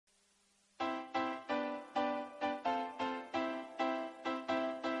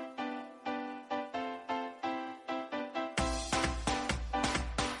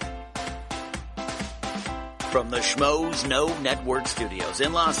From the Schmoes Know Network studios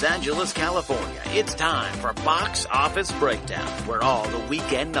in Los Angeles, California, it's time for Box Office Breakdown, where all the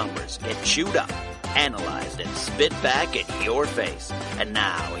weekend numbers get chewed up, analyzed, and spit back in your face. And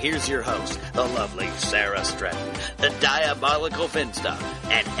now, here's your host, the lovely Sarah Stratton, the diabolical Finstock,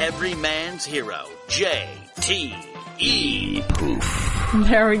 and every man's hero, J.T.E. Poof.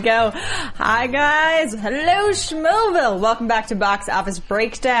 There we go. Hi, guys. Hello, Schmoville. Welcome back to Box Office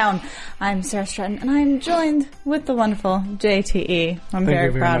Breakdown. I'm Sarah Stratton, and I'm joined with the wonderful JTE. I'm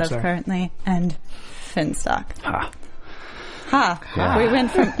very proud of currently, and Finstock. Ha. Yeah. We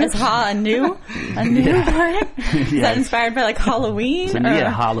went from, is ha a new word? Is that inspired by like Halloween?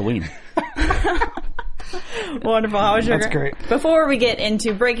 Halloween. Wonderful. How was your That's great. Before we get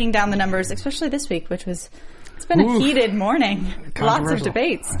into breaking down the numbers, especially this week, which was, it's been a heated morning. Lots of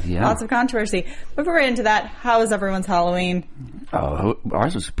debates. Yeah. Lots of controversy. Before we get into that, how was everyone's Halloween? Oh,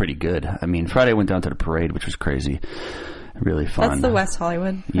 ours was pretty good. I mean, Friday went down to the parade, which was crazy. Really fun. That's the West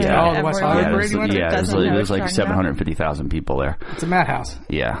Hollywood. Yeah. Oh, the West Hollywood parade. It was like 750,000 people there. It's a madhouse.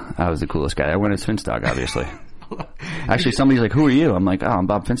 Yeah, I was the coolest guy. I went as Finstock, obviously. Actually, somebody's like, "Who are you?" I'm like, "Oh, I'm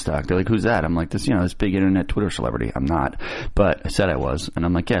Bob Finstock." They're like, "Who's that?" I'm like, "This big internet Twitter celebrity." I'm not, but I said I was, and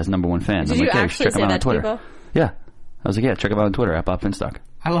I'm like, "Yeah, his #1 fan." Did I'm you like, "Yeah, actually check him say out that on Twitter." to people? Yeah, I was like, "Yeah, check him out on Twitter at Bob Finstock."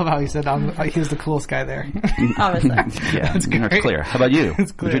 I love how he said he was the coolest guy there. Obviously. Yeah, it's clear. How about you?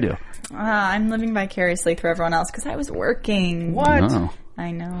 What'd you do? I'm living vicariously through everyone else because I was working. What? Oh.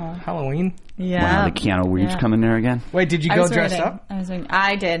 I know. Halloween? Yeah. Wow, the Keanu Reeves coming there again? Wait, did you go dressed up?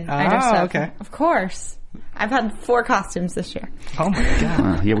 I did. I dressed up. Okay. Of course. I've had 4 costumes this year. Oh my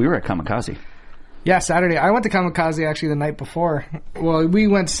god. Yeah, we were at Kamikaze. Yeah, Saturday. I went to Kamikaze actually the night before. Well, we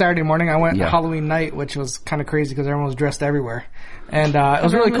went Saturday morning. I went Halloween night, which was kind of crazy because everyone was dressed everywhere. And it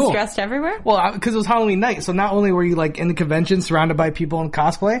was really cool. Was dressed everywhere? Well, because it was Halloween night, so not only were you like in the convention surrounded by people in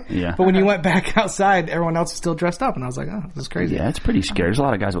cosplay, but when you went back outside, everyone else was still dressed up, and I was like, oh, this is crazy. Yeah, it's pretty scary. There's a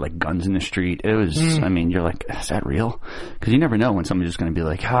lot of guys with like guns in the street. It was, I mean, you're like, is that real? Because you never know when somebody's just going to be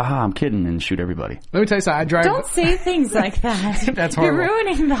like, haha, I'm kidding, and shoot everybody. Let me tell you something. Don't say things like that. That's horrible. You're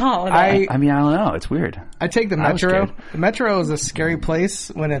ruining the holiday. I mean, I don't know. It's weird. I take the Metro. The Metro is a scary place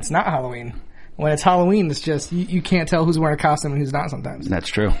when it's not Halloween. When it's Halloween, it's just, you can't tell who's wearing a costume and who's not sometimes. That's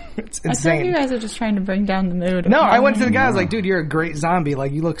true. It's insane. I thought you guys are just trying to bring down the mood. No, I went to the guy, I was like, dude, you're a great zombie.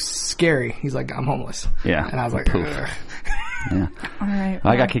 Like, you look scary. He's like, I'm homeless. Yeah. And I was like, poof. Yeah. All right.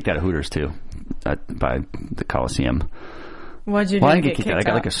 Well, I got kicked out of Hooters, too, by the Coliseum. What'd you do? Well, I didn't get kicked out. I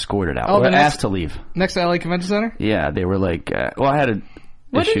got, like, escorted out. Oh, I asked to leave. Next to LA Convention Center? Yeah, they were like, I had a...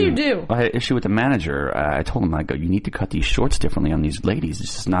 What did you do? I had an issue with the manager. I told him, I go, you need to cut these shorts differently on these ladies.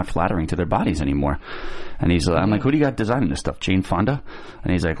 This is not flattering to their bodies anymore. And I'm like, who do you got designing this stuff? Jane Fonda?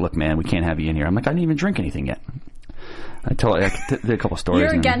 And he's like, look, man, we can't have you in here. I'm like, I didn't even drink anything yet. I did a couple stories.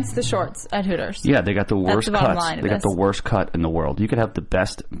 You're against the shorts at Hooters. Yeah, they got the worst cuts. They got this. the worst cut in the world. You could have the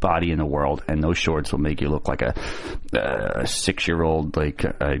best body in the world, and those shorts will make you look like a 6-year-old, like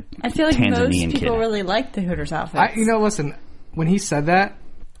a I feel like Tanzanian most people kid. really like the Hooters outfits. Listen, when he said that,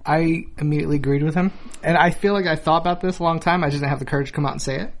 I immediately agreed with him. And I feel like I thought about this a long time. I just didn't have the courage to come out and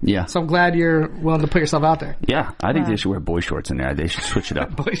say it. Yeah. So I'm glad you're willing to put yourself out there. Yeah, I think they should wear boy shorts in there. They should switch it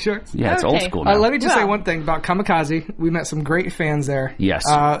up. Boy shorts? Yeah, it's old school now. Let me just say one thing about Kamikaze. We met some great fans there. Yes.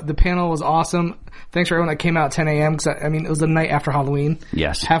 The panel was awesome. Thanks for everyone that came out at 10 a.m. because, it was the night after Halloween.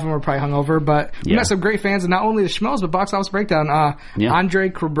 Yes. Half of them were probably hungover. But we met some great fans, and not only the Schmoes, but Box Office Breakdown. Andre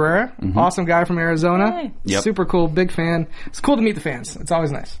Cabrera, awesome guy from Arizona. Hey. Yep. Super cool, big fan. It's cool to meet the fans. It's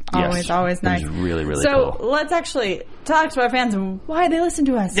always nice. Always nice. It was really, really cool. cool. Let's actually talk to our fans and why they listen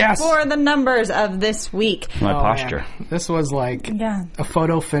to us for the numbers of this week. My posture. Man. This was like a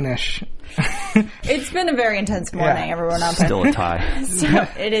photo finish. It's been a very intense morning, everyone out there. Still a tie. So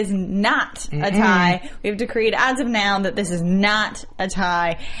it is not a tie. We've decreed as of now that this is not a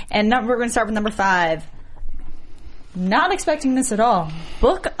tie. And we're going to start with number 5. Not expecting this at all.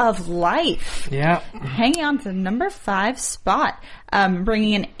 Book of Life. Yeah. Hanging on to the number 5 spot.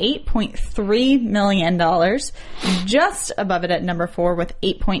 Bringing in $8.3 million. Just above it at number 4 with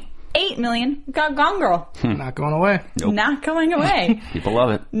 $8.8 million. We've got Gone Girl. Not going away. Nope. Not going away. People love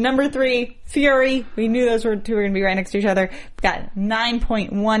it. Number 3, Fury. We knew those two were going to be right next to each other. We've got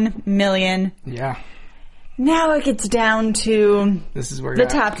 $9.1 million. Yeah. Now it gets down to this is where the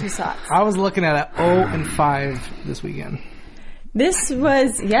top 2 spots. I was looking at it 0-5 this weekend. This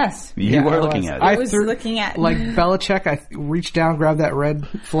was, yes. You were looking at it. I was looking at like Belichick, I reached down, grabbed that red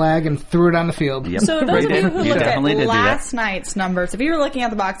flag, and threw it on the field. Yep. So those of you who looked at did last night's numbers, if you were looking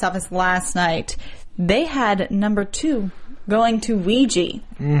at the box office last night, they had number 2 going to Ouija.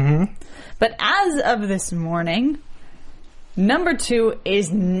 Mm-hmm. But as of this morning, number 2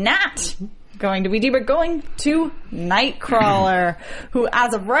 is not going to Ouija, but going to Nightcrawler, who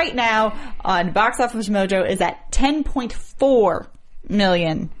as of right now on Box Office Mojo is at 10.4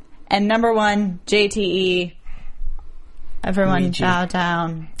 million. And number one, JTE. Everyone Ouija. bow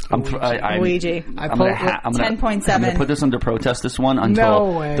down. Ouija. I'm going 10.7. to put this under protest, this one,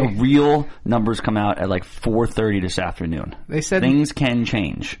 until the real numbers come out at like 4:30 this afternoon. They said things can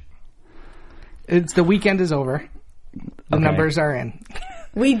change. It's the weekend is over. The numbers are in.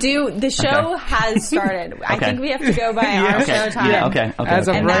 The show has started. I think we have to go by our show time. Yeah, okay. As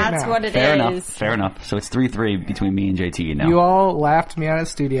of and right that's now. what it is. Fair enough. So it's 3-3 between me and JT now. You all laughed me out of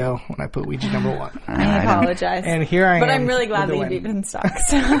the studio when I put Ouija number one. I apologize. And here I am. But I'm really glad that you beat in stock.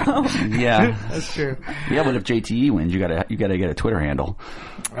 So. Yeah. That's true. Yeah, but if JTE wins, you gotta get a Twitter handle.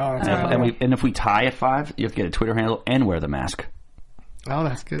 Oh, that's And if we tie at 5, you have to get a Twitter handle and wear the mask. Oh,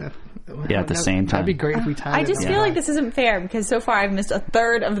 that's good. Yeah, at the same time. That'd be great if we tied I just feel like this isn't fair because so far I've missed a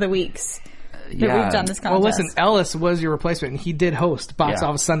third of the weeks that we've done this contest. Well, listen, Ellis was your replacement, and he did host Box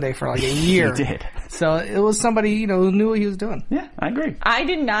Office Sunday for like a year. He did. So it was somebody, who knew what he was doing. Yeah, I agree. I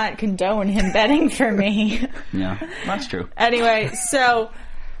did not condone him betting for me. Yeah, that's true. Anyway, so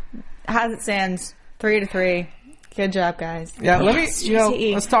as it stands, 3-3. Good job, guys. Yeah, Yes,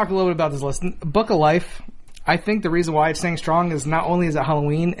 let's talk a little bit about this list. Book of Life. I think the reason why it's staying strong is not only is it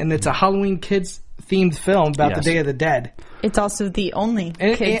Halloween, and it's a Halloween kids themed film about the Day of the Dead. It's also the only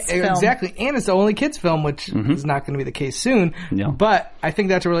kids film. Exactly, and it's the only kids film, which is not going to be the case soon. No. But I think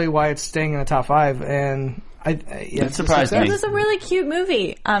that's really why it's staying in the top 5, and it surprised me. It was a really cute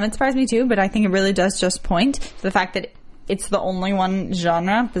movie. It surprised me too, but I think it really does just point to the fact that it's the only one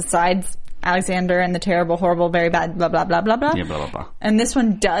genre besides Alexander and the Terrible, Horrible, Very Bad, blah, blah, blah, blah, blah. Yeah, blah, blah, blah. And this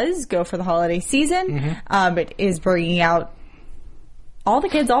one does go for the holiday season, but is bringing out all the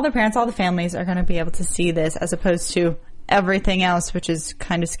kids, all the parents, all the families are going to be able to see this as opposed to everything else, which is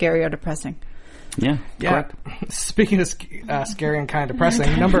kind of scary or depressing. Yeah, correct. Speaking of scary and kind of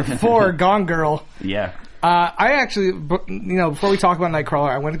depressing, number 4, Gone Girl. Yeah. I actually, before we talk about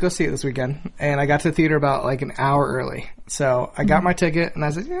Nightcrawler, I went to go see it this weekend, and I got to the theater about like an hour early. So I got my ticket, and I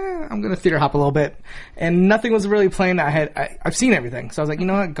said, I'm going to theater hop a little bit. And nothing was really playing. I've seen everything. So I was like, you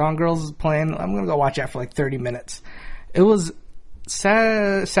know what, Gone Girl's is playing. I'm going to go watch that for like 30 minutes. It was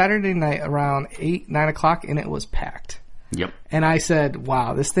Saturday night around 8, 9 o'clock, and it was packed. Yep. And I said,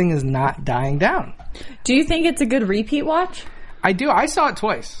 wow, this thing is not dying down. Do you think it's a good repeat watch? I do. I saw it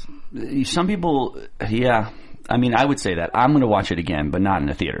twice. Some people, yeah. I mean, I would say that. I'm going to watch it again, but not in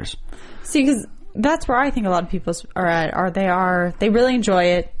the theaters. See, because that's where I think a lot of people are at. They really enjoy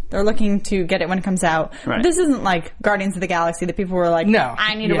it. They're looking to get it when it comes out. Right. This isn't like Guardians of the Galaxy that people were like, no,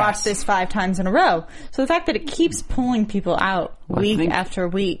 I need to watch this 5 times in a row. So the fact that it keeps pulling people out week after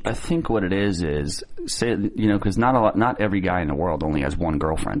week. I think what it is say, because not every guy in the world only has one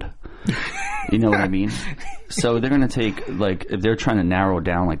girlfriend. You know what I mean? So they're going to take, like, if they're trying to narrow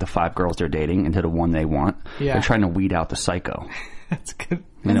down, like, the 5 girls they're dating into the one they want, they're trying to weed out the psycho. That's good.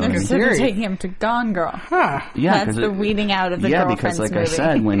 You know and what I mean? they're taking him to Gone Girl. Huh. Yeah, that's the weeding out of the girlfriends because like movie. I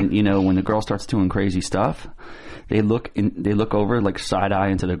said, when the girl starts doing crazy stuff, they look over like side eye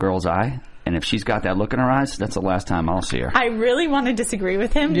into the girl's eye, and if she's got that look in her eyes, that's the last time I'll see her. I really want to disagree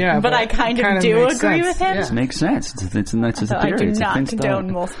with him, but I kind of do agree with him. It makes sense. It's a theory. I do it's not a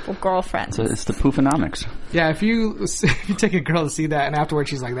condone multiple girlfriends. So it's the poofonomics. Yeah, if you take a girl to see that and afterwards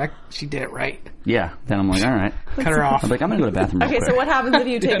she's like, that she did it right. Yeah, then I'm like, all right. Cut her off. I'm like, I'm going to go to the bathroom real Okay, quick. so what happens if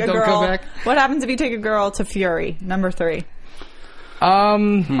you take a don't girl? come back. What happens if you take a girl to Fury, number 3?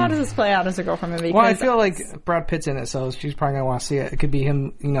 How does this play out as a girlfriend movie? Well, I feel like Brad Pitt's in it, so she's probably going to want to see it. It could be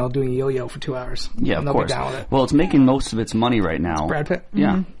him, doing a yo-yo for 2 hours. Yeah, of They'll course. be down with it. Well, it's making most of its money right now. Brad Pitt?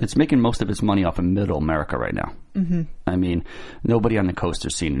 Yeah, it's making most of its money off of Middle America right now. Mm-hmm. I mean, nobody on the coast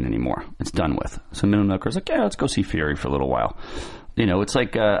is seeing it anymore. It's done with. So Middle America's like, yeah, let's go see Fury for a little while. It's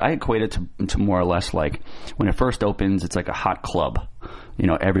like I equate it to more or less like when it first opens, it's like a hot club.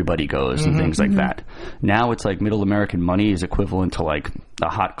 Everybody goes and things like that. Now it's like Middle American money is equivalent to like a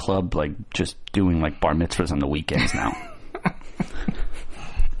hot club, like just doing like bar mitzvahs on the weekends now.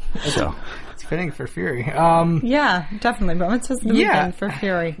 So it's fitting for Fury. Yeah, definitely. But it's just the weekend for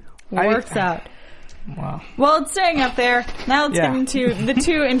Fury. Works out. Wow. Well, it's staying up there. Now let's get into the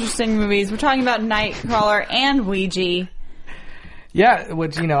 2 interesting movies. We're talking about Nightcrawler and Ouija. Yeah,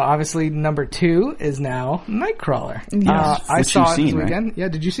 which, obviously number 2 is now Nightcrawler. Yes. I Which saw you've it this seen, weekend. right? Yeah,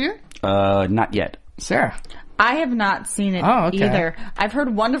 did you see it? Not yet. Sarah? I have not seen it either. I've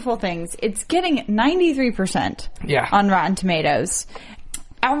heard wonderful things. It's getting 93% on Rotten Tomatoes.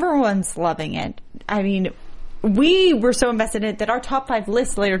 Everyone's loving it. I mean, we were so invested in it that our top 5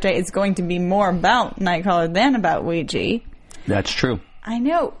 list later today is going to be more about Nightcrawler than about Ouija. That's true. I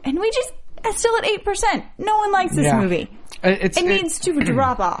know. And still at 8%. No one likes this movie. It needs to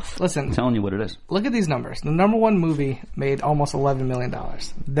drop off. Listen, I'm telling you what it is. Look at these numbers. The number one movie made almost $11 million.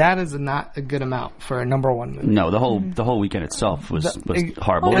 That is not a good amount for a number one movie. No, the whole weekend itself was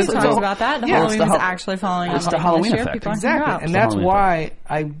horrible. Well, we talked about that. The Halloween was actually following on the Halloween this year. effect. Exactly. And that's why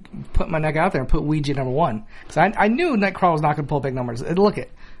I put my neck out there and put Ouija number one. Because I knew Nightcrawler was not going to pull big numbers. Look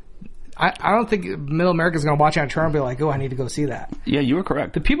it. I don't think Middle America's going to watch it on Turn and be like, oh, I need to go see that. Yeah, you were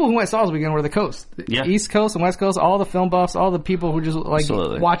correct. The people who went saw this weekend were the coast. Yeah. East Coast and West Coast, all the film buffs, all the people who just like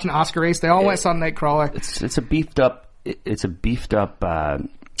watching Oscar race, they all went and saw Nightcrawler. It's a beefed up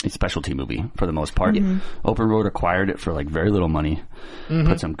specialty movie for the most part. Mm-hmm. Open Road acquired it for like very little money,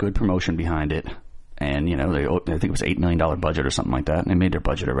 put some good promotion behind it. And, you know, I think it was $8 million budget or something like that. And they made their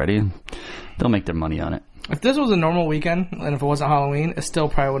budget already. They'll make their money on it. If this was a normal weekend, and if it wasn't Halloween, it still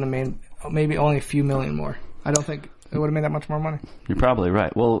probably would have made maybe only a few million more. I don't think it would have made that much more money. You're probably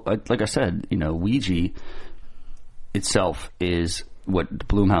right. Well, like I said, you know, Ouija itself is what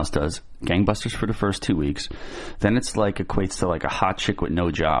Blumhouse does. Gangbusters for the first 2 weeks. Then it's like equates to like a hot chick with no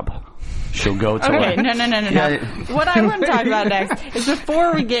job. She'll go to okay, no. What I want to talk about next is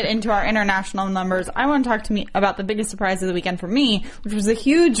before we get into our international numbers, I want to talk about the biggest surprise of the weekend for me, which was a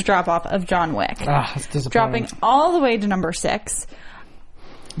huge drop-off of John Wick. That's disappointing. Dropping all the way to number 6.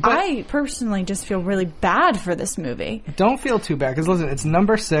 But I personally just feel really bad for this movie. Don't feel too bad, because listen, it's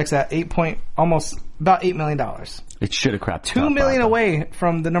number 6 at almost about $8 million. It should have crapped. $2 million away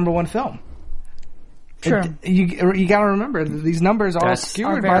from the number one film. True. You got to remember these numbers are all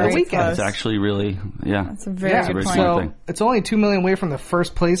skewed by the weekend. It's actually really, That's a very good point. So it's only $2 million away from the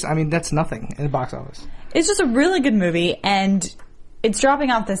first place. I mean, that's nothing in the box office. It's just a really good movie, and it's dropping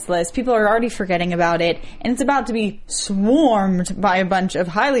off this list. People are already forgetting about it, and it's about to be swarmed by a bunch of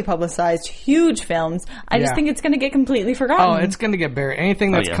highly publicized, huge films. I just think it's going to get completely forgotten. Oh, it's going to get buried.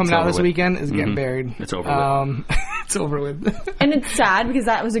 Anything that's coming out this weekend is getting buried. It's over with. It's over with. And it's sad because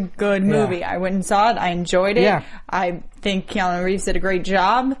that was a good movie. Yeah. I went and saw it. I enjoyed it. Yeah. I think Keanu Reeves did a great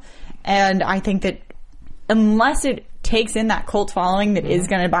job, and I think that unless it takes in that cult following that is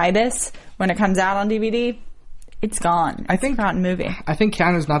going to buy this when it comes out on DVD, it's gone. It's a forgotten movie. I think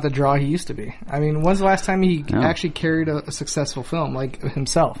Keanu's not the draw he used to be. I mean, when's the last time he actually carried a successful film like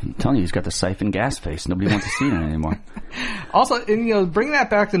himself? I'm telling you, he's got the siphon gas face. Nobody wants to see it anymore. Also, and, bring that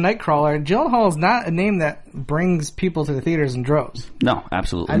back to Nightcrawler. Gyllenhaal is not a name that brings people to the theaters in droves. No,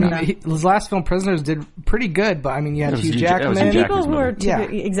 absolutely not. I mean, his last film, Prisoners, did pretty good, but I mean, you had Hugh Jackman. People who are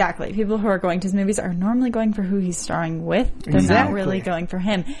exactly. People who are going to his movies are normally going for who he's starring with. They're not really going for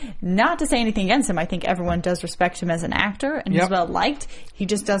him. Not to say anything against him. I think everyone does respect him as an actor, and he's well liked. He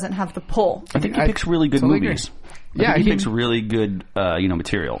just doesn't have the pull. I think he picks really good movies. He picks really good,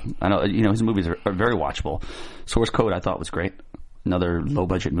 material. I know, his movies are very watchable. Source Code, I thought, was great. Another low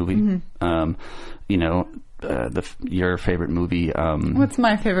budget movie. Mm-hmm. Your favorite movie. What's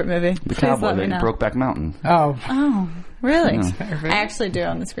my favorite movie? The Cowboy, Brokeback Mountain. Oh, really? I actually do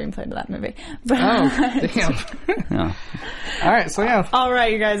own the screenplay to that movie. But damn. Yeah. All right, so all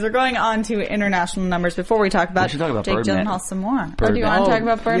right, you guys, we're going on to international numbers before we talk about Jake Gyllenhaal some more. Or do you want to talk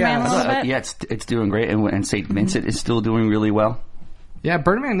about Birdman a little bit? Yeah, it's doing great, and St. Vincent is still doing really well. Yeah,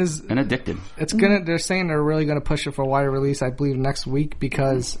 Birdman is and addicted. It's they're saying they're really gonna push it for a wider release, I believe, next week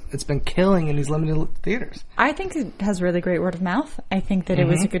because it's been killing in these limited theaters. I think it has really great word of mouth. I think that it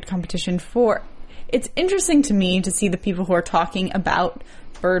was a good competition for. It's interesting to me to see the people who are talking about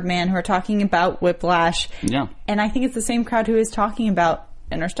Birdman, who are talking about Whiplash. Yeah. And I think it's the same crowd who is talking about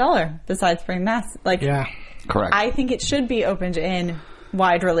Interstellar, besides bringing that. Correct. I think it should be opened in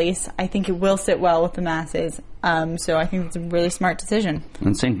wide release. I think it will sit well with the masses. So I think it's a really smart decision.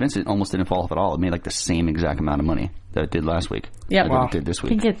 And St. Vincent almost didn't fall off at all. It made like the same exact amount of money that it did last week. Yeah, it did this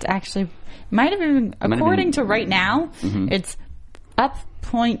week. I think it actually might have even, according to right now, it's up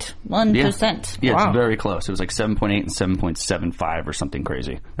 0.1%. Yeah, it's very close. It was like 7.8 and 7.75 or something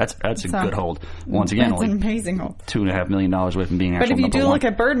crazy. That's a good hold. Once again, it's an amazing hold. $2.5 million away from being actual But if you do one. look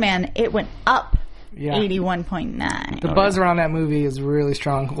at Birdman, it went up 81.9. The buzz around that movie is really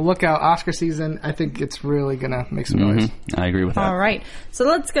strong. Well, look out, Oscar season. I think it's really going to make some noise. I agree with that. All right. So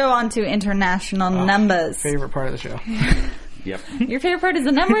let's go on to international numbers. Favorite part of the show. Yep. Your favorite part is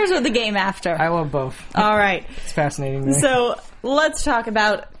the numbers or the game after? I love both. All right. It's fascinating to me. So let's talk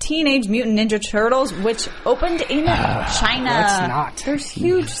about Teenage Mutant Ninja Turtles, which opened in China. Let's not. There's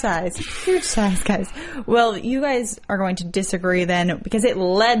huge size, guys. Well, you guys are going to disagree then, because it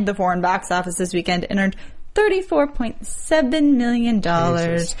led the foreign box office this weekend and earned $34.7 million,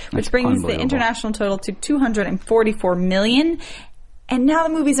 which brings the international total to $244 million. And now the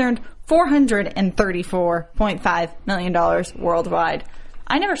movie's earned $434.5 million worldwide.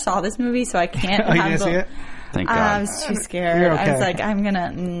 I never saw this movie, so I can't. Oh, you didn't see it? Thank God. I was too scared. You're okay. I was like, I'm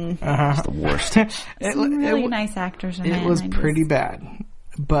gonna. It's the worst. Some really nice actors in it. It was pretty bad,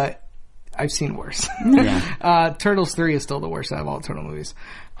 but I've seen worse. Yeah. Turtles 3 is still the worst out of all Turtle movies.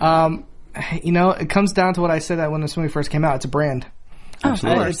 It comes down to what I said that when this movie first came out. It's a brand. Oh, of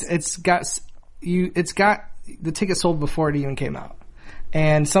course. It's got the ticket sold before it even came out.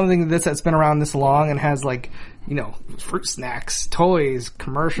 And something that's been around this long and has fruit snacks, toys,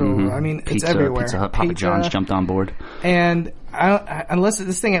 commercial. Mm-hmm. I mean, Pizza, it's everywhere. Pizza Hut, Papa John's jumped on board. And unless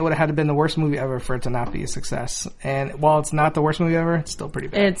this thing would have had to been the worst movie ever for it to not be a success. And while it's not the worst movie ever, it's still pretty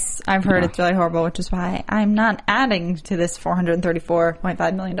bad. I've heard it's really horrible, which is why I'm not adding to this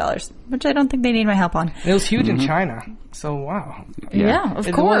 $434.5 million, which I don't think they need my help on. It was huge in China. So wow. Yeah, of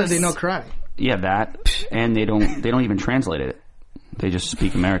And course. they know karate. Yeah, that, and they don't even translate it. They just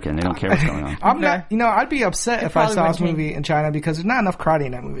speak American. They don't care what's going on. I'd be upset if I saw this movie in China because there's not enough karate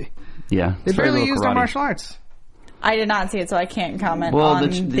in that movie. Yeah. They barely use their martial arts. I did not see it, so I can't comment Well, on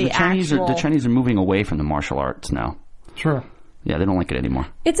the Chinese actual... the Chinese are moving away from the martial arts now. Sure. Yeah, they don't like it anymore.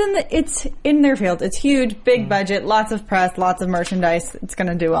 It's in their field. It's huge, big budget, lots of press, lots of merchandise. It's going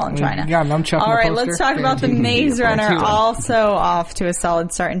to do well in China. Yeah, I'm chucking All the right, poster. let's talk about the Maze Yeah, Runner. too. Also off to a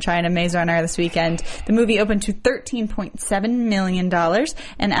solid start in China. Maze Runner this weekend. The movie opened to $13.7 million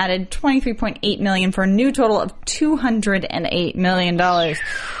and added $23.8 million for a new total of $208 million.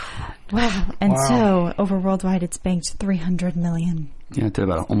 Wow. And so, over worldwide, it's banked $300 million. Yeah, it did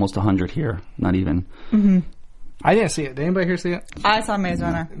about almost 100 here. Not even. Mm-hmm. I didn't see it. Did anybody here see it? I saw Maze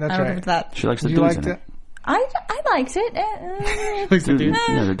Runner. That's I would right. give that. She likes the You dudes liked in it? it. I liked it. Likes the dude.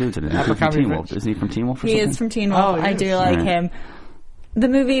 Yeah, the dudes in it. He's from Abercrombie Teen Fitch. Wolf. Isn't he from Teen Wolf or He something? is from Teen Wolf. Oh, he I is. do like Right. him. The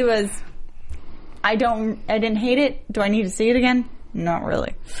movie was... I didn't hate it. Do I need to see it again? Not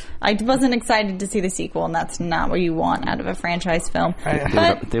really. I wasn't excited to see the sequel, and that's not what you want out of a franchise film.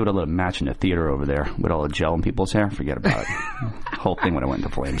 But They would have let him match in the theater over there with all the gel in people's hair. Forget about it. The whole thing would have went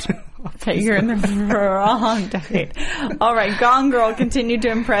into flames. okay, you're in the wrong decade. All right, Gone Girl continued to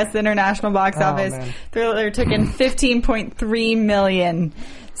impress the international box office. man. Thriller took in $15.3 million.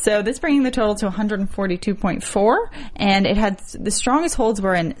 So this bringing the total to 142.4, and it had the strongest holds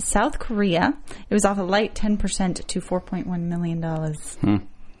were in South Korea. It was off a light 10% to $4.1 million.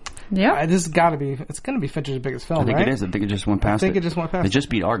 Yeah. This has got to be. It's going to be Fincher's biggest film, I think right? it is. I think it just went past think it just went past It it. just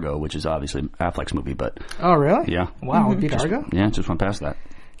beat Argo, which is obviously Affleck's movie, but Oh, really? yeah. Wow, it beat Argo? Yeah, it just went past that.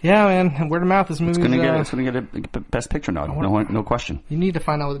 Yeah, man. Word of mouth. This movie's... It's gonna get a Best Picture nod. No question. You need to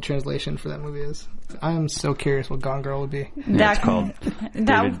find out what the translation for that movie is. I am so curious what Gone Girl would be. Yeah, it's called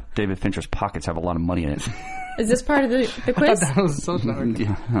that, David Fincher's pockets have a lot of money in it. is this part of the quiz? That was a social network.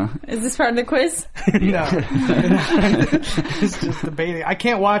 Yeah, huh? Is this part of the quiz? No. It's just debating. I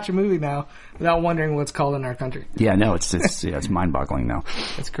can't watch a movie now without wondering what's called in our country. Yeah, no, it's mind-boggling now.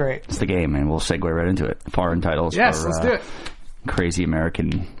 It's great. It's the game, and we'll segue right into it. Foreign titles. Yes, for, let's do it. Crazy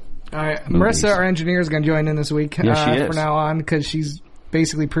American. All right. movies. Marissa, our engineer, is going to join in this week Yeah, she is. from now on because she's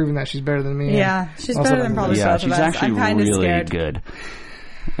basically proven that she's better than me. Yeah, she's Also better than doesn't probably Yeah, both of she's us. actually I'm kind of really scared. good.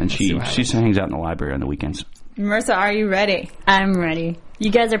 And she hangs out in the library on the weekends. Marissa, are you ready? I'm ready.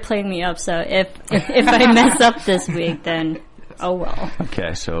 You guys are playing me up, so if I mess up this week, then oh well.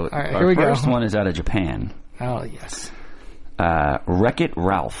 Okay, so right, here our we go. first one is out of Japan. Oh, yes. Wreck-It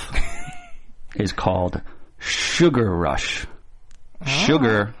Ralph is called Sugar Rush.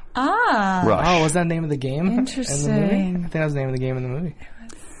 Sugar Rush. Oh, was that the name of the game in the movie? Interesting. I think that was the name of the game in the movie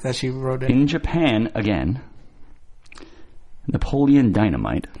that she wrote in. In Japan, again, Napoleon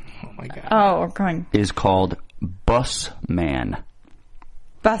Dynamite Oh, my God. Oh, we're going is called Busman.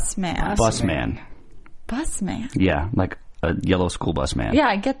 Busman. Busman. Busman. Yeah, like a yellow school bus man. Yeah,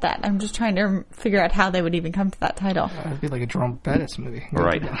 I get that. I'm just trying to figure out how they would even come to that title. It would be like a Jerome Bettis movie.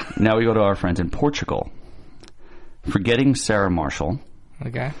 Right. Now we go to our friends in Portugal. Forgetting Sarah Marshall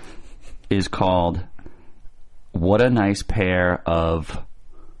Okay. is called What a Nice Pair of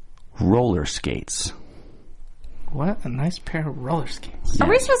Roller Skates. What a nice pair of roller skates. Are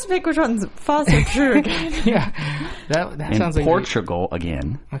we supposed to pick which one's false or true again? Yeah. That In sounds like... Portugal,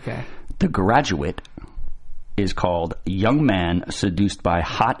 again, Okay. The Graduate is called Young Man Seduced by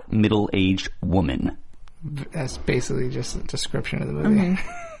Hot Middle-Aged Woman. That's basically just a description of the movie.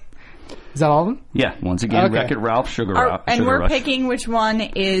 Is that all of them? Yeah, once again, Okay. Wreck-It Ralph, Sugar And Sugar we're Rush. picking which one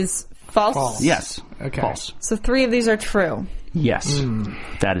is false. False. Yes. Okay. False. So 3 of these are true. Yes.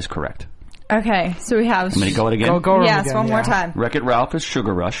 That is correct. Okay, so we have... I'm going to go it again. Go over Yes, again, one more yeah. time. Wreck-It Ralph is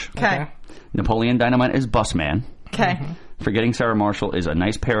Sugar Rush. Okay. Napoleon Dynamite is Busman. Okay. Forgetting Sarah Marshall is a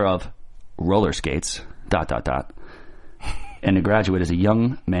nice pair of roller skates, ... And The Graduate is a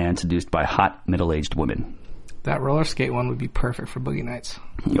young man seduced by hot middle-aged women. That roller skate one would be perfect for Boogie Nights.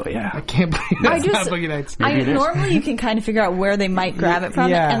 Oh, yeah. I can't believe that's not Boogie Nights. Normally you can kind of figure out where they might grab it from.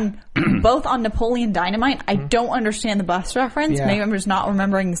 Yeah. And both on Napoleon Dynamite, I don't understand the bus reference. Yeah. Maybe I'm just not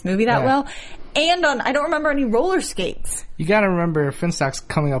remembering this movie that well. And I don't remember any roller skates. You gotta remember, Finstock's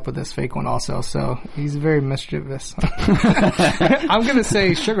coming up with this fake one also, so he's very mischievous. I'm gonna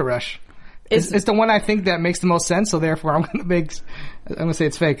say Sugar Rush. It's the one I think that makes the most sense, so therefore I'm gonna say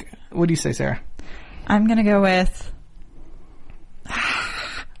it's fake. What do you say, Sarah? I'm gonna go with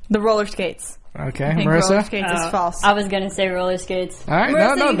the roller skates. Okay, I think Marissa? roller skates is false. I was going to say roller skates. All right,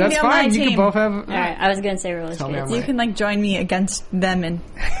 Marissa, no, you can that's be on my fine. You team. can both have... All right, I was going to say roller Tell me skates. I'm You can join me against them in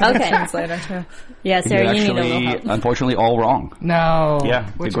Okay. translator too. Yeah, Sarah, You're you need a little actually, help. unfortunately, all wrong. No. Yeah,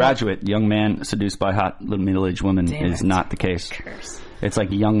 The Which Graduate, young man seduced by hot little middle-aged woman Damn is it. not the case. Curse. It's like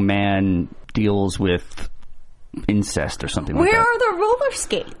young man deals with incest or something like Where that. are the roller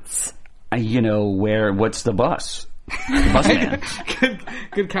skates? What's the bus? The bus man.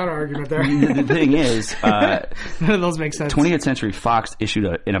 Good counter argument there. The thing is, None of those make sense. 20th Century Fox issued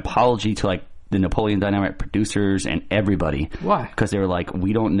an apology to like the Napoleon Dynamite producers and everybody. Why? Because they were like,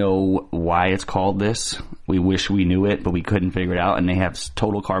 we don't know why it's called this. We wish we knew it, but we couldn't figure it out. And they have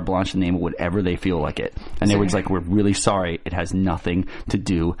total carte blanche to name it whatever they feel like it. And they were just like, we're really sorry. It has nothing to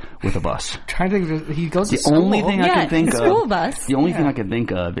do with a bus. Trying to think, he goes to The school. only thing I can think school of, bus. the only thing I can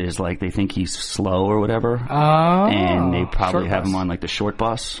think of is like they think he's slow or whatever, Oh. and they probably Short have bus. him on like the short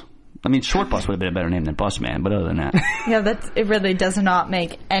bus. I mean, short bus would have been a better name than bus man, but other than that, Yeah, it really does not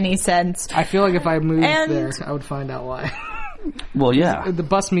make any sense. I feel like if I moved And- there, I would find out why. well, yeah, The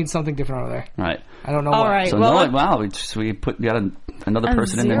bus means something different over there. right. I don't know All why. right. So Well, wow, we got another A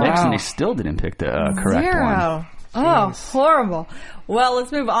person in the zero. mix, and Wow. they still didn't pick the correct one. Zero. Oh, horrible. Well,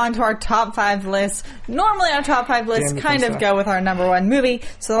 let's move on to our top 5 list. Normally our top 5 lists Damn it, kind of Lisa. go with our number 1 movie.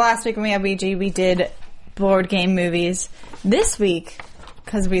 So last week when we had BG, we did board game movies. This week,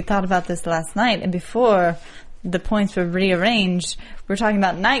 because we thought about this last night and before the points were rearranged, we're talking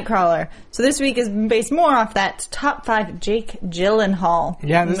about Nightcrawler. So this week is based more off that top 5 Jake Gyllenhaal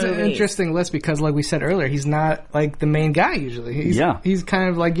Yeah, this is an movies. interesting list because, like we said earlier, he's not like the main guy usually. He's kind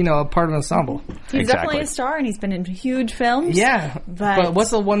of like a part of an ensemble. He's Exactly. definitely a star and he's been in huge films. Yeah, But- what's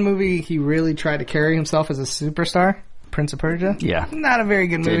the one movie he really tried to carry himself as a superstar? Prince of Persia. Yeah. not a very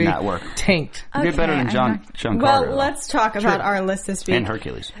good Did movie. not work. Tanked. He did better than John Carter. Well, let's talk about our list this week. and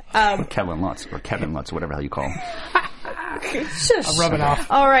Hercules. Kevin Lutz, whatever hell you call him. Shush. I'm rubbing off.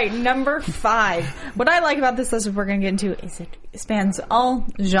 All right, number 5. What I like about this list we're going to get into is it spans all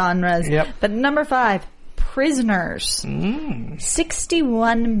genres. Yep. But number 5, Prisoners.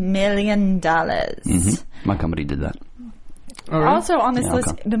 $61 million. My company did that. Oh, really? Also on this Yeah, list,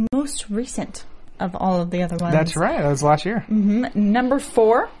 okay. the most recent of all of the other ones. That's right. That was last year. Number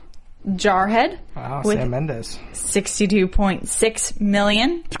 4, Jarhead. Wow, with Sam Mendes. $62.6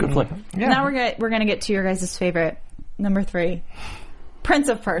 million. It's a good flick. Yeah. Now we're gonna get to your guys' favorite. Number 3, Prince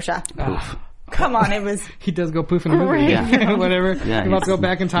of Persia. Poof. Come on, it was He does go poof in the movie. Yeah. Whatever. Yeah, He wants to he's- go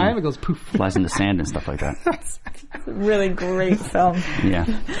back in time. It goes poof. Flies in the sand and stuff like that. a really great film. Yeah.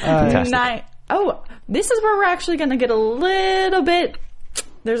 Fantastic. This is where we're actually gonna get a little bit.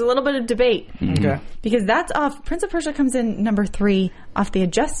 There's a little bit of debate Okay. because that's off. Prince of Persia comes in number 3 off the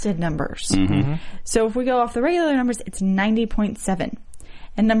adjusted numbers. So if we go off the regular numbers, it's 90.7,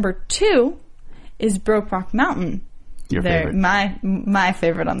 and number 2 is Brokeback Mountain. Your They're favorite. my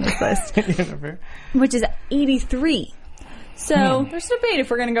favorite on this list, which is 83. So there's debate if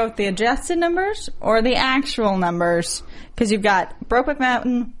we're going to go with the adjusted numbers or the actual numbers, because you've got Brokeback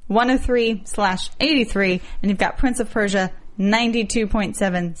Mountain 103/83, and you've got Prince of Persia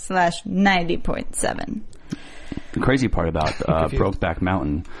 92.7/90.7. The crazy part about Brokeback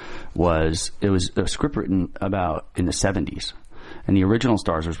Mountain was it was a script written about in the 70s. And the original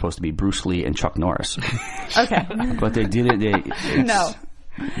stars were supposed to be Bruce Lee and Chuck Norris. Okay, But they did it. no,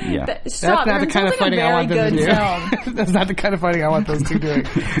 Yeah. stop. That's not You're the kind of insulting fighting a I very want them good to do. film. That's not the kind of fighting I want those two doing.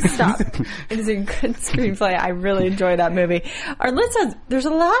 Stop. It is a good screenplay. I really enjoy that movie. Our list has, there's a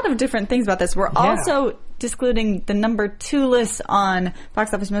lot of different things about this. We're also discluding the number 2 list on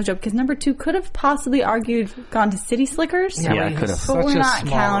Box Office Mojo because number 2 could have possibly gone to City Slickers. Yeah, but it could have. he's But we're such a not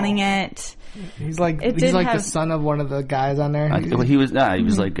small counting role. it. He's like It the did have- son of one of the guys on there. Well, he was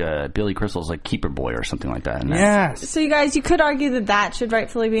like Billy Crystal's like keeper boy or something like that. And Yes. So you guys, you could argue that should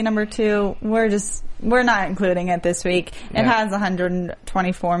rightfully be number 2. We're not including it this week. It has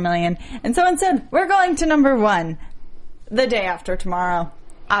 124 million. And so instead, we're going to number 1, The Day After Tomorrow.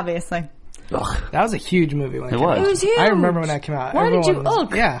 Obviously. Ugh. That was a huge movie when it came was. out. It was huge. I remember when that came out. Why did you Everyone was-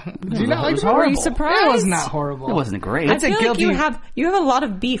 ugh? Yeah. Do you not like was it? horrible. Were you surprised? It was not horrible. It wasn't great. I It's a feel like guilty- you have a lot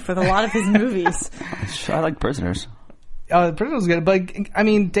of beef with a lot of his movies. I like Prisoners. The Prisoner was good, but I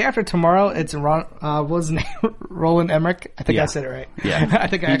mean, Day After Tomorrow. It's what was his name? Roland Emmerich. I think I said it right. Yeah. I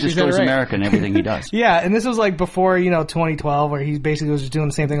think I he actually said it destroys right. America in everything he does. Yeah, and this was like before 2012, where he basically was just doing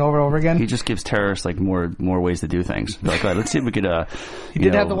the same thing over and over again. He just gives terrorists like more ways to do things. They're like, all right, let's see if we could. He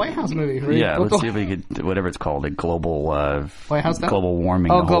did have the White House movie. Right? Yeah, let's see if we could, whatever it's called, a global White House global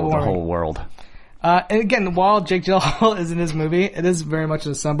warming. Oh, the global whole, warming. The whole world. And again, while Jake Gyllenhaal is in his movie, it is very much an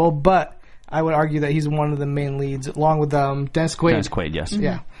ensemble, but I would argue that he's one of the main leads, along with Dennis Quaid. Dennis Quaid, yes.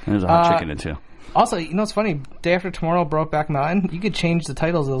 Yeah. And there's a hot chick in it too. Also, it's funny. Day After Tomorrow, Brokeback Mountain. You could change the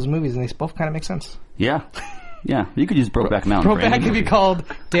titles of those movies, and they both kind of make sense. Yeah. Yeah, you could use Brokeback Mountain. for any Brokeback could be movie. called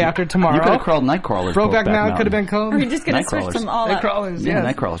Day After Tomorrow. You could have called Nightcrawlers. Brokeback Mountain could have been called. Are we just going to switch Nightcrawlers. them all up? Nightcrawlers. Yeah,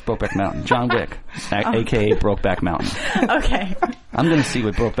 Yes. Nightcrawlers, Brokeback Mountain. John Wick, a.k.a. Brokeback Mountain. Okay. I'm going to see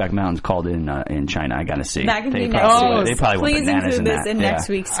what Brokeback Mountain's called in China. I got to see. That could be They next probably- week. They probably went Please bananas include in this that. in Yeah. next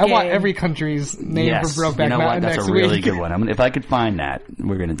week's I want game. every country's name Yes, for Brokeback you know Mountain what? That's next a really week. good one. If I could find that,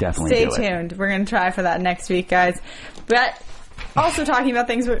 we're going to definitely Stay do it. tuned. We're going to try for that next week, guys. But also talking about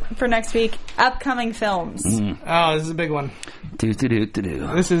things for next week, upcoming films. Oh, this is a big one. Do.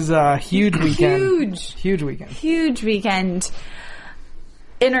 This is a huge weekend. Huge weekend. Huge weekend.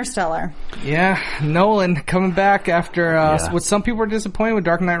 Interstellar. Yeah, Nolan coming back after Yeah. what some people were disappointed with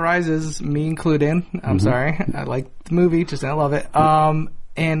Dark Knight Rises, me included. I'm sorry. I like the movie, just didn't love it.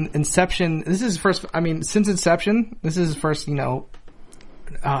 And Inception, this is his first, since Inception, this is his first,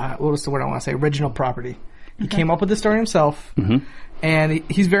 what was the word I want to say? Original property. He came up with the story himself, and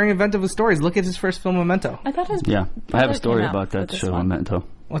he's very inventive with stories. Look at his first film, Memento. I thought his Yeah, I have brother a story came out about that with this show, one. Memento.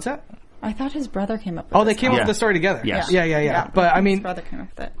 What's that? I thought his brother came up with Oh, they this came one. up with the story together. Yes. Yeah. But his brother came up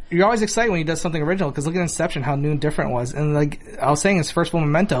with it. you're always excited when he does something original, because look at Inception, how new and different it was. And like I was saying, his first film,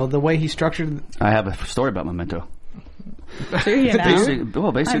 Memento, the way he structured. I have a story about Memento. Do you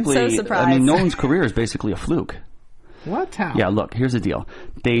know? Basically, I'm so surprised. Nolan's career is basically a fluke. What? How? Yeah, look, here's the deal.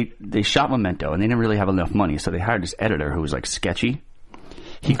 They shot Memento, and they didn't really have enough money, so they hired this editor who was like sketchy.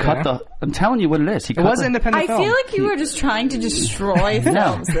 He cut the. I'm telling you what it is. It was an independent I film. feel like you were just trying to destroy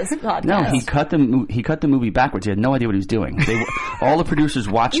films this podcast. No, he cut the movie backwards. He had no idea what he was doing. All the producers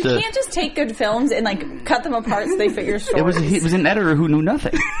watched You can't just take good films and like cut them apart so they fit your story. It was an editor who knew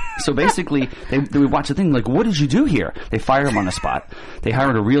nothing. So basically, they would watch the thing like, what did you do here? They fire him on the spot. They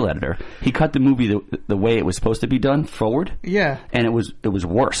hired a real editor. He cut the movie the way it was supposed to be done forward. Yeah. And it was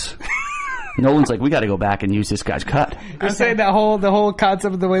worse. Nolan's like, we got to go back and use this guy's cut. You're saying the whole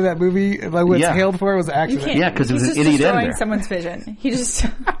concept of the way that movie like was Yeah. hailed for was an You accident. can't. Yeah, 'cause it was he's an just idiot destroying editor. someone's vision. He just.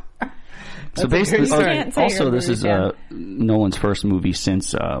 So basically, You can't say also you're a this is movie Nolan's first movie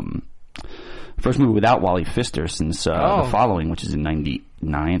since first movie without Wally Pfister since The Following, which is in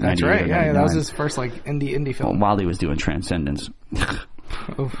 '99. That's right. Yeah, that was 99. his first like indie Well, film. Wally was doing Transcendence.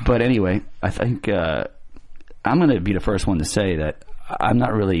 But anyway, I think I'm going to be the first one to say that I'm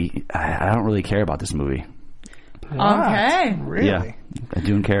not really. I don't really care about this movie. Okay. Really? Yeah, I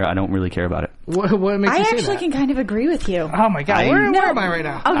don't care. I don't really care about it. What makes I you say actually that? can kind of agree with you. Oh my god, where am I right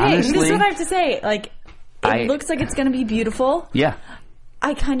now? Okay, this is Honestly, what I have to say. Like, it looks like it's going to be beautiful. Yeah.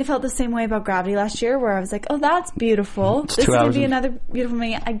 I kind of felt the same way about Gravity last year, where I was like, "Oh, that's beautiful. It's This 2 is going hours to be and- another beautiful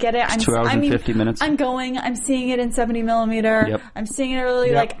movie. I get it. It's 2 hours and 50 minutes. I'm going. I'm seeing it in 70 millimeter. Yep. I'm seeing it really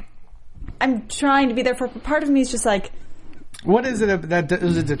Yep. like. I'm trying to be there for. Part of me is just like, What is it?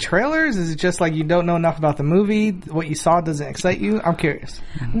 Is it the trailers? Is it just like you don't know enough about the movie? What you saw doesn't excite you? I'm curious.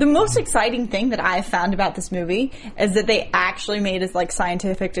 the most exciting thing that I've found about this movie is that they actually made this like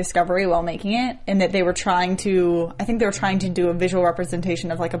scientific discovery while making it, and that they were trying to. I think they were trying to do a visual representation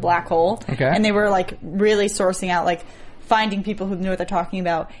of like a black hole, Okay. and they were like really sourcing out like. Finding people who know what they're talking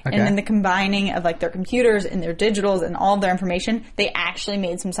about, Okay. and then the combining of like their computers and their digitals and all of their information, they actually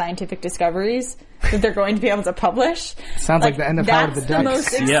made some scientific discoveries that they're going to be able to publish. Sounds like the end of Howard the Duck.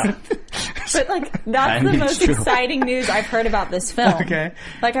 Yeah. But like that's I the mean, most it's true. exciting news I've heard about this film. Okay.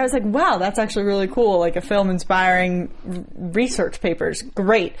 Like I was like, wow, that's actually really cool. Like a film inspiring research papers.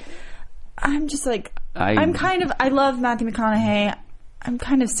 Great. I'm just like, I love Matthew McConaughey. I'm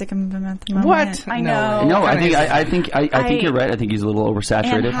kind of sick of him at the moment. What? I No. know. No, I think you're right. I think he's a little Anne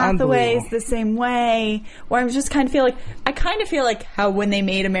oversaturated. Hathaway is Unbelievable. the same way. Where I just kind of feel like how when they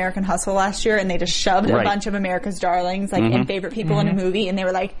made American Hustle last year and they just shoved a Right. bunch of America's darlings and favorite people in a movie and they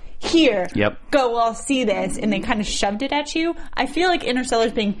were like, here, Yep. go all see this, and they kind of shoved it at you. I feel like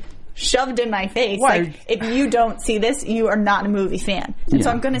Interstellar's being shoved in my face. Why? Like, if you don't see this, you are not a movie fan. And so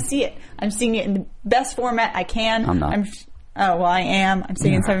Yeah. I'm going to see it. I'm seeing it in the best format I can. I'm not. I am. I'm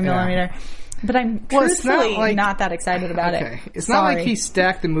seeing it in 7 Yeah. millimeter. But I'm Well, it's truthfully not not that excited about it. It's Sorry. not like he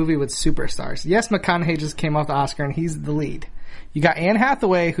stacked the movie with superstars. Yes, McConaughey just came off the Oscar and he's the lead. You got Anne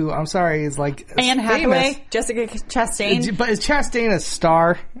Hathaway, who I'm sorry is like Anne famous. Hathaway, Jessica Chastain. But is Chastain a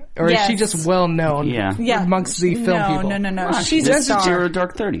star, or is she just well known amongst the film people? No. She's a This is star. Zero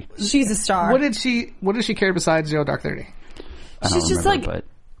Dark 30. She's a star. What did she carry besides Zero Dark 30? I don't She's just remember, like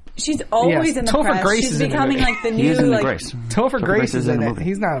she's always Yes, in the Topher press. Grace She's is in the becoming movie. like the he is new in the like Grace. Topher Grace is in the it. movie.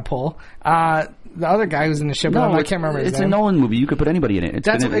 He's not a pole. The other guy who's in the ship, I can't remember his It's name. a Nolan movie. You could put anybody in it.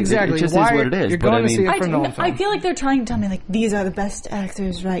 That's exactly. It just Why is what it is. you're But going I to see mean, it for Nolan film. I feel like they're trying to tell me like these are the best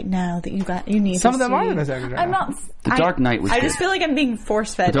actors right now that you need. Some to of them see. are the best actors right I'm now. not. The Dark Knight was I good. just feel like I'm being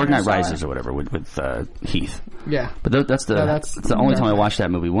force fed. The Dark Knight Interstellar. Rises or whatever with Heath. Yeah. But that's the only time I Dark watched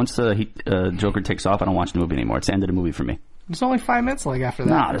that movie. Once the Joker takes off, I don't watch the movie anymore. It's the end of the movie for me. There's only 5 minutes like after that.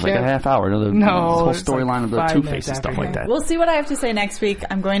 Nah, there's like a half hour. The No, whole it's storyline like of the 5 Two-Face minutes and stuff after like that. We'll see what I have to say next week.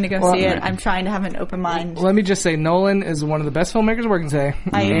 I'm going to go see it. I'm trying to have an open mind. Let me just say, Nolan is one of the best filmmakers working today.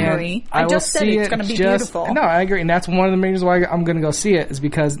 I And agree. I will just said see it's it gonna be just- beautiful. No, I agree. And that's one of the reasons why I'm going to go see it is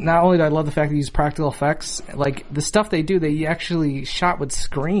because not only do I love the fact they use practical effects, like the stuff they do, they actually shot with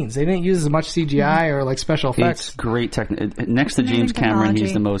screens. They didn't use as much CGI or like special effects. It's great. Next to James Cameron,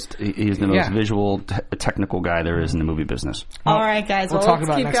 he's the most visual, technical guy there is in the movie business. All right, guys. we'll Well, talk let's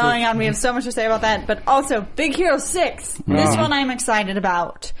about it keep next going week. on. We have so much to say about that. But also, Big Hero 6. This one I'm excited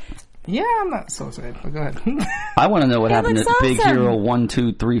about. Yeah, I'm not so excited. But go ahead. I want to know what It happened to looks Big awesome. Hero 1,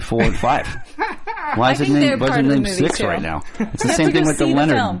 2, 3, 4, and 5. Why is it think they're named? Why is part it of the named movie, 6 too. right now? It's the You have same to thing go with the see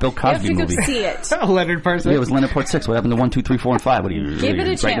Leonard film. Bill Cosby You have movie. to go see it. Leonard Parsons. Yeah, it was Leonard Part 6. What happened to 1, 2, 3, 4, and 5? What do you Give it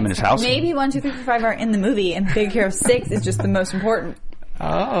a break him in his chance. house? Maybe 1, 2, 3, 4, 5 are in the movie, and Big Hero 6 is just the most important.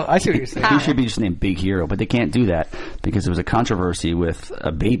 Oh, I see what you're saying. He should be just named Big Hero, but they can't do that because there was a controversy with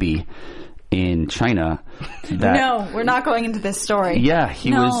a baby in China. That, No, we're not going into this story. Yeah, he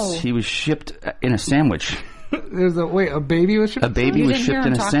No. was shipped in a sandwich. There's a baby was shipped? A baby You was didn't hear shipped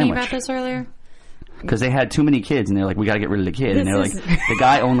him in a talking sandwich. about this earlier? Because they had too many kids, and they're like, "We got to get rid of the kid." And they're like, the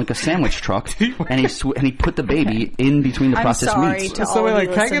guy owned like a sandwich truck, and he put the baby in between the I'm processed sorry meats. to So all we're of like,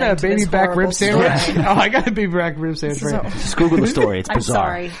 you can I get a listening to baby this back horrible rib sandwich? story. Oh, I got a baby back rib sandwich. Right. Just Google the story. It's I'm bizarre.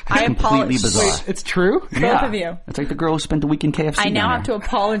 sorry. It's I completely apologize. bizarre. It's true? Both of you. It's like the girl who spent the week in KFC. I now down have to there.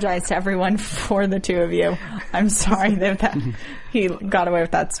 apologize to everyone for the two of you. I'm sorry that he got away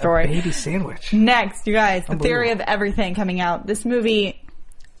with that story. Baby sandwich. Next, you guys, The Theory of Everything coming out. This movie,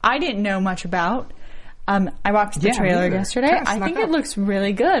 I didn't know much about. I watched the Yeah, trailer neither. yesterday. Kinda I snuck think up. it looks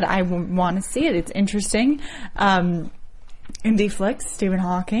really good. I want to see it. It's interesting. Indie flicks, Stephen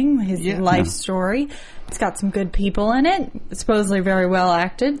Hawking, his life story. It's got some good people in it. It's supposedly very well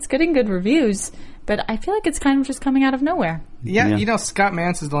acted. It's getting good reviews, but I feel like it's kind of just coming out of nowhere. Yeah, you know, Scott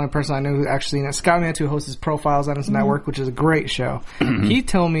Mantz is the only person I know who actually seen it. Scott Mantz, who hosts his Profiles on his network, which is a great show. He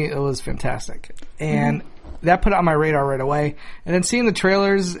told me it was fantastic. And that put it on my radar right away. And then seeing the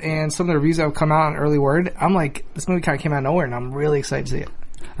trailers and some of the reviews that have come out on Early Word, I'm like, this movie kind of came out of nowhere, and I'm really excited to see it.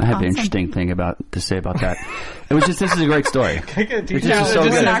 I have an interesting thing to say about that. It was just, this is a great story. It's just so we're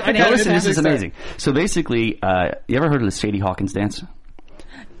good. not gonna No, get listen, into this is amazing. So basically, you ever heard of the Sadie Hawkins dance?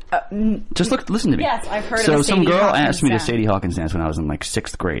 Just listen to me. Yes, I've heard of So the some Sadie girl Hawkins asked me to dance. Sadie Hawkins dance when I was in like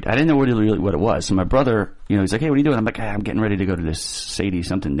 6th grade. I didn't know really what it was. So my brother, he's like, "Hey, what are you doing?" I'm like, "I'm getting ready to go to this Sadie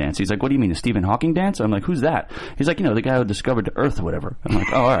something dance." He's like, "What do you mean, the Stephen Hawking dance?" I'm like, "Who's that?" He's like, "The guy who discovered the Earth or whatever." I'm like,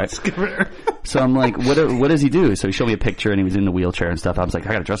 "Oh, all right." So I'm like, what does he do? So he showed me a picture and he was in the wheelchair and stuff. I was like,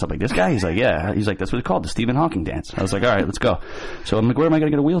 "I got to dress up like this guy?" He's like, "Yeah." He's like, "That's what it's called, the Stephen Hawking dance." I was like, "All right, let's go." So I'm like, "Where am I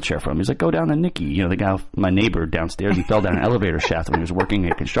going to get a wheelchair from?" He's like, "Go down to Nicky." The guy, my neighbor downstairs, he fell down an elevator shaft when he was working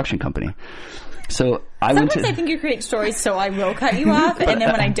at a construction company. So I went Sometimes to. I think you create stories, so I will cut you off, and then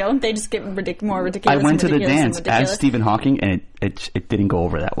when I don't, they just get more ridiculous. I went to and the ridiculous dance and ridiculous. as Stephen Hawking, and it didn't go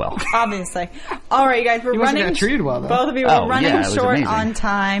over that well. Obviously. All right, you guys, we're He must have running. got treated well, though. Both of you Oh, are running yeah, it was short amazing. on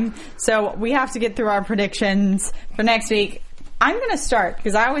time, so we have to get through our predictions for next week. I'm going to start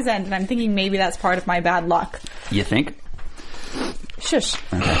because I always end, and I'm thinking maybe that's part of my bad luck. You think? Shush.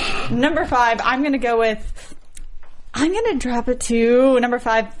 Number 5, I'm going to go with. I'm going to drop it to number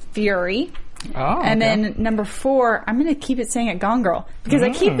 5, Fury. Oh, And okay. then number 4, I'm going to keep it saying it Gone Girl. Because I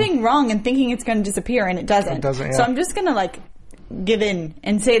keep being wrong and thinking it's going to disappear, and it doesn't. It doesn't, yeah. So I'm just going to, give in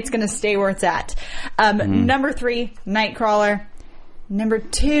and say it's going to stay where it's at. Number 3, Nightcrawler. Number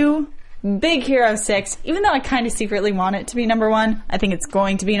 2, Big Hero 6. Even though I kind of secretly want it to be number 1, I think it's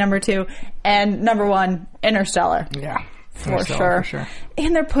going to be number 2. And number 1, Interstellar. Yeah. For sure.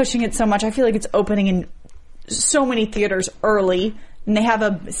 And they're pushing it so much. I feel like it's opening in so many theaters early And they have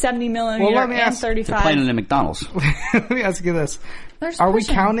a 70 millimeter Well, let me and ask- 35. They're playing it at McDonald's. Let me ask you this. There's Are we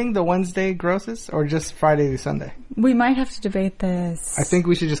pushing. counting the Wednesday grosses or just Friday to Sunday? We might have to debate this. I think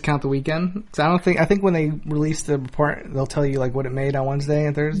we should just count the weekend. 'Cause I think when they release the report, they'll tell you like what it made on Wednesday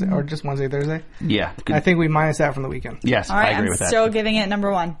and Thursday, or just Wednesday, Thursday. Yeah. I think we minus that from the weekend. Yes, All right, I agree I'm with that. still giving it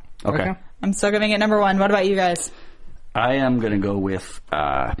number 1. Okay. I'm still giving it number 1. What about you guys? I am going to go with,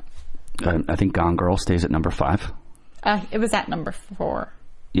 I think Gone Girl stays at number 5. It was at number 4.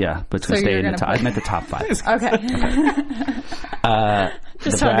 Yeah, but it's going So to stay you're in the gonna top. put- I meant the top 5. Okay.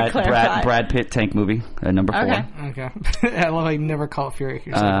 Just trying to clarify. Brad Pitt tank movie at number 4. Okay. Okay. I love how you never call it Fury.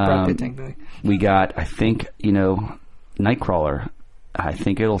 You're saying Brad Pitt tank movie. We got, I think, Nightcrawler. I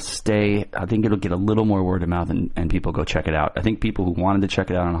think it'll stay. I think it'll get a little more word of mouth and people go check it out. I think people who wanted to check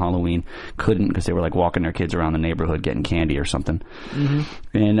it out on Halloween couldn't because they were like walking their kids around the neighborhood getting candy or something.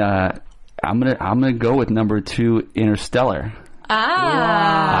 Mm-hmm. And I'm gonna go with number 2, Interstellar.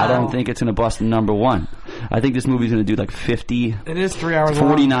 Ah. I don't think it's going to bust number 1. I think this movie's going to do like 50. It is 3 hours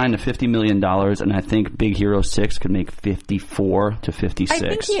long. $49 to $50 million, and I think Big Hero 6 could make 54 to 56. I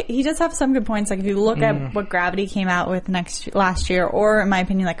think he does have some good points. Like if you look at what Gravity came out with last year, or in my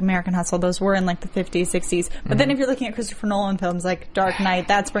opinion, like American Hustle, those were in like the 50s, 60s. But then if you're looking at Christopher Nolan films like Dark Knight,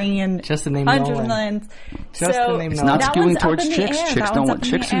 that's bringing in Just the name hundreds Nolan. of millions. Just so the name It's Nolan. not that one's skewing up towards in the chicks. air. Chicks That don't one's want up in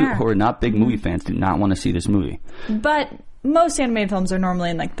chicks the air. who are not big movie fans do not want to see this movie. But most animated films are normally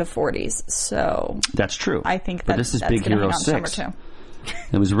in like the 40s, so That's true. I think but that this is that's Big gonna Hero hang on to number 6. 2.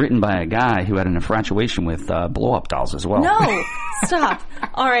 It was written by a guy who had an infatuation with blow-up dolls as well. No, stop.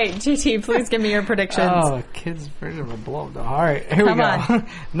 All right, GT, please give me your predictions. Oh, kids' version of a blow up doll. All right, here Come we go. on.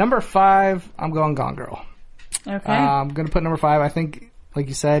 Number 5, I'm going Gone Girl. Okay. I'm going to put number 5. I think, like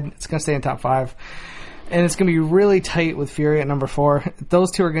you said, it's going to stay in top 5. And it's going to be really tight with Fury at number 4.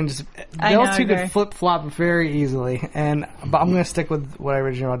 Those two are going to just... I know, Those two I agree. could flip-flop very easily. But I'm going to stick with what I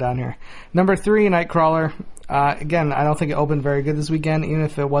originally wrote down here. Number 3, Nightcrawler. Again, I don't think it opened very good this weekend. Even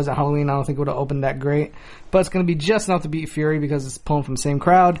if it wasn't Halloween, I don't think it would have opened that great. But it's going to be just enough to beat Fury because it's pulling from the same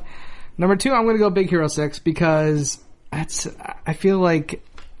crowd. Number 2, I'm going to go Big Hero 6 because I feel like...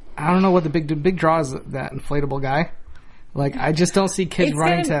 I don't know what the big draw is, that inflatable guy. Like, I just don't see kids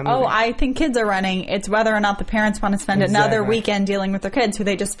running to that movie. Oh, I think kids are running. It's whether or not the parents want to spend another Exactly. weekend dealing with their kids who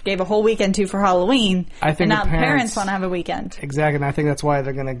they just gave a whole weekend to for Halloween. I think and the now the parents parents want to have a weekend. Exactly, and I think that's why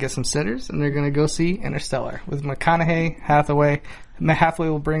they're going to get some sitters, and they're going to go see Interstellar with McConaughey, Hathaway. Hathaway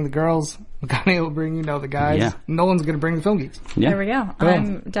will bring the girls. McConaughey will bring, the guys. Yeah. Nolan's going to bring the film geeks. Yeah. There we go. Boom.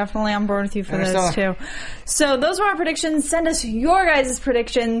 I'm definitely on board with you for those Interstellar. too. So those were our predictions. Send us your guys'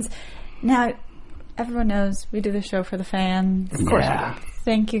 predictions. Now, everyone knows we do the show for the fans. Of course Yeah. we do.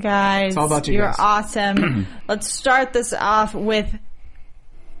 Thank you guys. It's all about you You're guys. awesome. Let's start this off with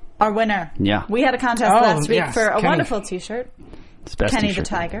our winner. Yeah. We had a contest Oh, last week yes, for a Kenny. wonderful t-shirt. It's the best Kenny t-shirt. the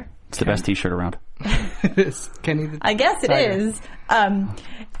Tiger. It's the best t-shirt around. Kenny the I guess it Tiger. is.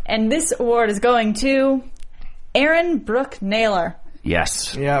 And this award is going to Aaron Brooke Naylor.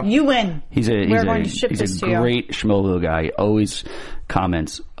 Yes. Yeah. You win. He's a We're going to ship he's this a to you. great Schmoville guy. Always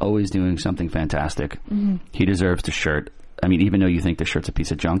comments, always doing something fantastic. Mm-hmm. He deserves the shirt. I mean, even though you think the shirt's a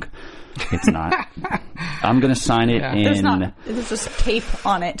piece of junk, it's not. I'm going to sign it in There's just tape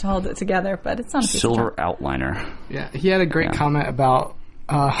on it to hold it together, but it's not a piece of silver junk. outliner. Yeah, he had a great Yeah. comment about...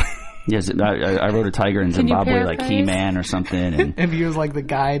 Yes, I wrote a tiger in Can you Zimbabwe, like paraphrase? He-Man or something. And and he was like the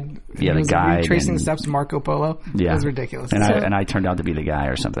guide. Yeah, He the was guide tracing and- the steps of Marco Polo. yeah, It was ridiculous. And So- I turned out to be the guy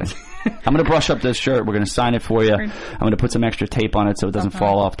or something. I'm going to brush up this shirt. We're going to sign it for you. I'm going to put some extra tape on it so it doesn't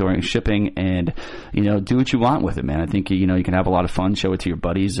fall off during shipping. And do what you want with it, man. I think you can have a lot of fun. Show it to your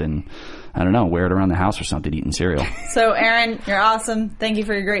buddies, and I don't know, wear it around the house or something, eating cereal. So, Aaron, you're awesome. Thank you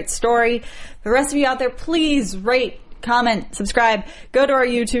for your great story. The rest of you out there, please rate, comment, subscribe. Go to our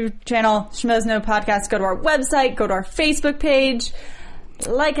YouTube channel, Schmoes Know Podcast. Go to our website. Go to our Facebook page.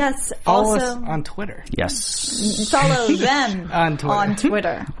 Like us. Follow Also, us on Twitter. Yes. follow them On Twitter. on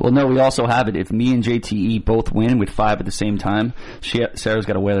Twitter. Well, no, we also have it. If me and JTE both win with 5 at the same time, Sarah's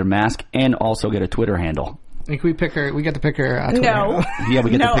got to wear their mask and also get a Twitter handle. Like we pick her. We get to pick her. Twitter No. handle. Yeah, we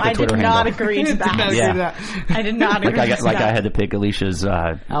get No, to pick a I Twitter did not handle. agree to Did not that. agree Yeah. to that. I did not agree to Like I that. had to pick Alicia's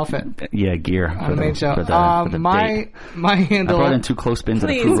Outfit gear on for the main show. for the my date. my I handle. brought in 2 close spins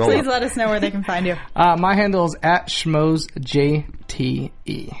and a Please, fruit roll. please let us know where they can find you. My handle is at schmoesjte.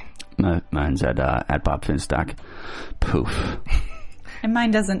 Mine's at Bob Finstock. Poof. And mine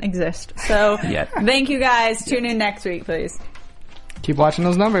doesn't exist. So, Yet. thank you guys. Tune in next week, please. Keep watching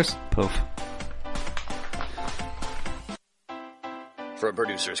those numbers. Poof. For our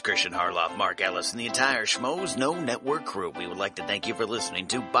producers Christian Harloff, Mark Ellis, and the entire Schmoes Know Network crew, we would like to thank you for listening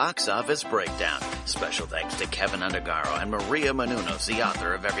to Box Office Breakdown. Special thanks to Kevin Undergaro and Maria Menounos, the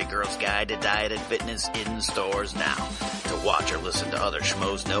author of Every Girl's Guide to Diet and Fitness, in stores now. To watch or listen to other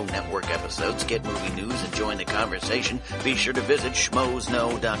Schmoes Know Network episodes, get movie news, and join the conversation, be sure to visit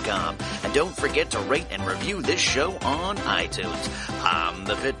schmoesknow.com. And don't forget to rate and review this show on iTunes. I'm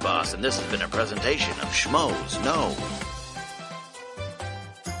the Pit Boss, and this has been a presentation of Schmoes Know